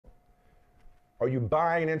Are you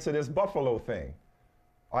buying into this Buffalo thing?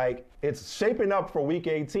 Like, it's shaping up for Week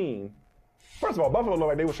 18. First of all, Buffalo looked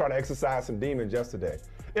like they was trying to exercise some demons yesterday.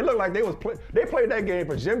 It looked like they played that game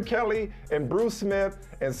for Jim Kelly and Bruce Smith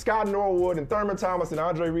and Scott Norwood and Thurman Thomas and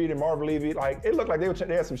Andre Reed and Marvin Levy. Like, it looked like they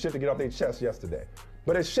had some shit to get off their chest yesterday.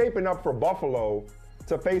 But it's shaping up for Buffalo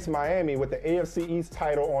to face Miami with the AFC East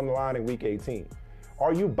title on the line in Week 18.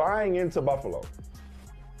 Are you buying into Buffalo?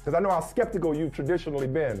 Because I know how skeptical you've traditionally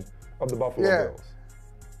been of the Buffalo Bills.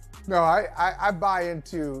 No, I buy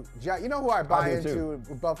into, you know who I buy into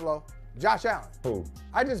with Buffalo? Josh Allen. Who?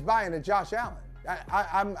 I just buy into Josh Allen.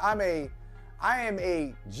 I am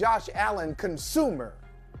a Josh Allen consumer.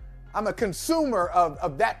 I'm a consumer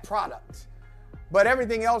of that product. But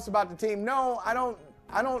everything else about the team, no, I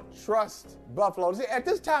don't trust Buffalo. See, at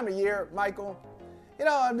this time of year, Michael, you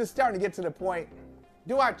know, I'm just starting to get to the point,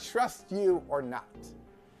 do I trust you or not?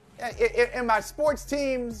 In my sports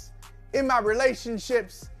teams, in my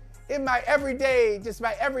relationships, in my everyday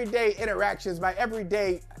interactions, my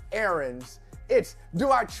everyday errands, it's,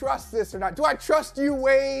 do I trust this or not? Do I trust you,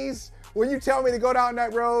 Waze, when you tell me to go down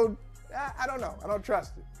that road? I don't know. I don't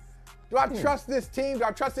trust it. Do I trust this team? Do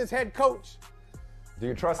I trust this head coach? Do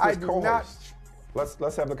you trust this co-host?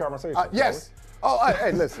 Let's have the conversation. Yes. Oh,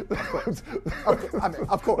 hey, listen. Okay, I mean,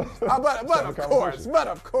 of course. But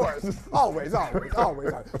of course. Always.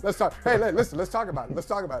 Let's talk. Hey, listen, let's talk about it. Let's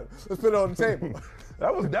put it on the table.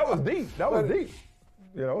 That was deep. That was deep.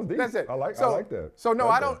 You know, it was deep. That's it. I like that. So no,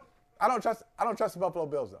 I don't trust the Buffalo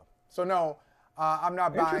Bills though. So no, I'm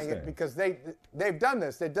not buying it because they've done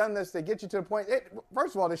this. They've done this. They get you to the point.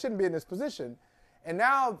 First of all, they shouldn't be in this position, and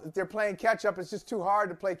now they're playing catch up. It's just too hard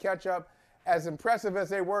to play catch up. As impressive as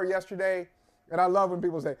they were yesterday, and I love when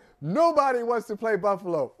people say nobody wants to play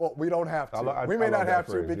Buffalo. Well, we don't have to. We may not have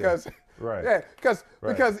to because. Right. Yeah, because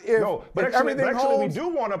if everything holds, we do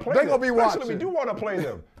want to play they're them. Gonna be watching. Actually, we do want to play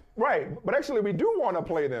them. Right. But actually, we do want to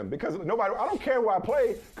play them because I don't care who I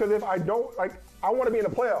play because if I don't, I want to be in the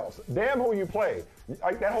playoffs. Damn who you play.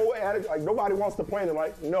 Like that whole attitude, nobody wants to play them.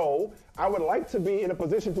 Like, no, I would like to be in a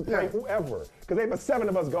position to play whoever because they have 7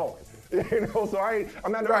 of us going. You know, so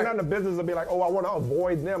I'm not in the business of being like, oh, I want to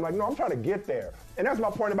avoid them. Like, no, I'm trying to get there. And that's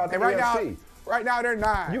my point about the AFC. Right now, they're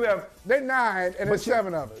 9. They're 9, and there's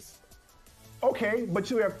 7 of us. Okay,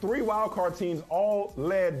 but you have 3 wild card teams all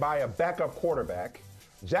led by a backup quarterback.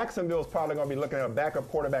 Jacksonville's probably going to be looking at a backup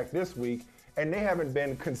quarterback this week, and they haven't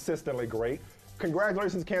been consistently great.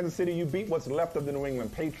 Congratulations, Kansas City. You beat what's left of the New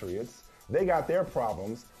England Patriots. They got their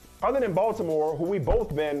problems. Other than Baltimore, who we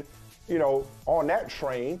both been, on that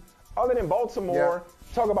train, other than Baltimore,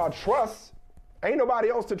 talk about trust, ain't nobody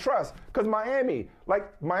else to trust. Because Miami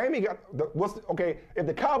got, if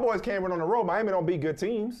the Cowboys can't win on the road, Miami don't beat good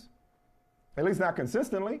teams. At least not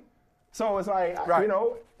consistently. So it's like,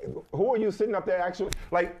 who are you sitting up there actually?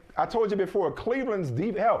 Like I told you before, Cleveland's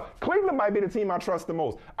deep. Hell, Cleveland might be the team I trust the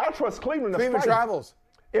most. I trust Cleveland to fight. Cleveland travels.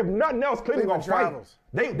 If nothing else, Cleveland gonna travels.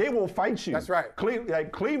 Fight. They will fight you. That's right.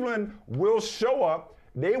 Cleveland will show up.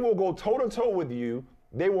 They will go toe-to-toe with you.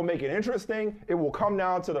 They will make it interesting. It will come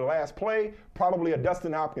down to the last play, probably a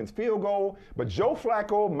Dustin Hopkins field goal. But Joe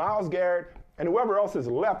Flacco, Myles Garrett, and whoever else is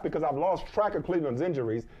left, because I've lost track of Cleveland's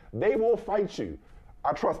injuries, they will fight you.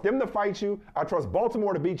 I trust them to fight you. I trust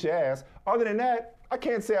Baltimore to beat your ass. Other than that, I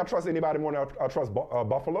can't say I trust anybody more than I trust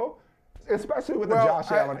Buffalo, especially with the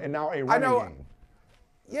Josh Allen and now a running game.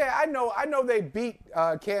 Yeah, I know they beat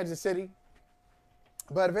Kansas City,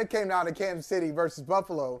 but if it came down to Kansas City versus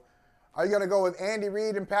Buffalo, are you going to go with Andy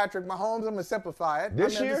Reid and Patrick Mahomes? I'm going to simplify it.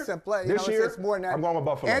 This year, it's more than that. I'm going with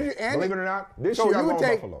Buffalo. Believe it or not, this year I'm going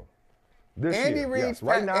with Buffalo. Andy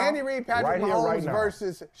Reid, Patrick Mahomes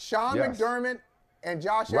versus Sean McDermott and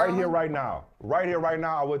Josh Allen. Right here, right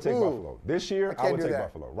now, I would take Buffalo. This year, I would take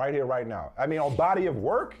Buffalo. Right here, right now. I mean, on body of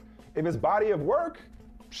work, if it's body of work,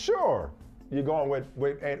 sure, you're going with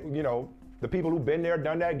the people who've been there,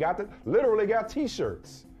 done that, literally got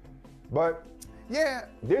T-shirts, but. Yeah.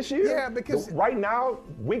 This year? Yeah, because right now,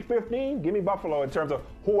 week 15, give me Buffalo in terms of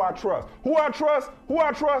who I trust. Who I trust?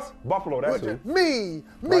 Buffalo, that's who. Me,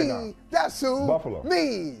 right that's who. Buffalo.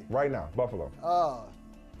 Me. Right now, Buffalo. Oh,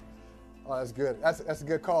 that's good. That's a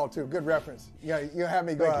good call, too. Good reference. You have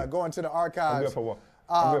me go into the archives.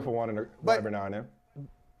 I'm good for one every now and then.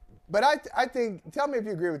 But I think, tell me if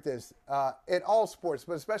you agree with this, in all sports,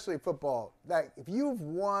 but especially football, that if you've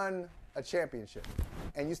won a championship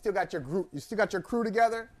and you still got your group, you still got your crew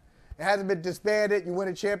together, it hasn't been disbanded, you win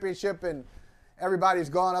a championship and everybody's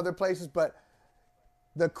gone other places, but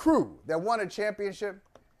the crew that won a championship,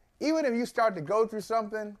 even if you start to go through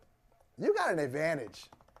something, you got an advantage.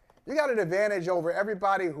 You got an advantage over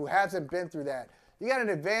everybody who hasn't been through that. You got an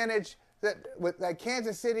advantage with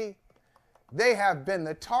Kansas City, they have been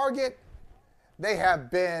the target. They've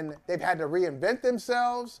had to reinvent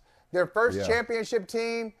themselves. Their first championship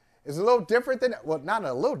team is a little different than, well, not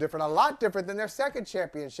a little different, a lot different than their second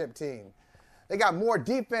championship team. They got more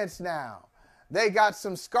defense now. They got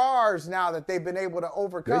some scars now that they've been able to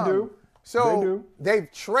overcome. They do. So they've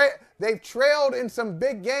trailed in some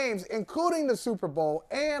big games, including the Super Bowl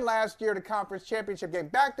and last year the conference championship game.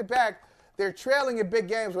 Back to back, they're trailing in big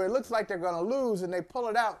games where it looks like they're going to lose and they pull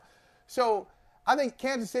it out. So I think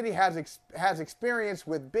Kansas City has experience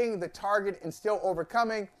with being the target and still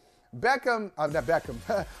overcoming. Buffalo,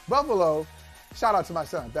 shout out to my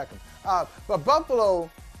son, Beckham. But Buffalo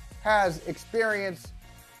has experience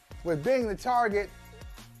with being the target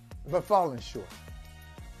but falling short.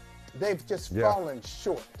 They've just fallen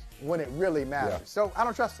short when it really matters. Yeah. So I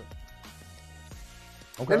don't trust them.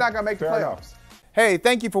 Okay. They're not going to make the Fair playoffs. enough. Hey,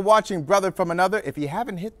 thank you for watching Brother from Another. If you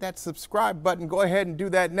haven't hit that subscribe button, go ahead and do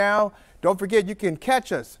that now. Don't forget you can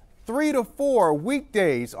catch us 3 to 4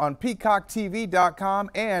 weekdays on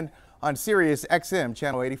PeacockTV.com and on Sirius XM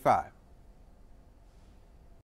Channel 85.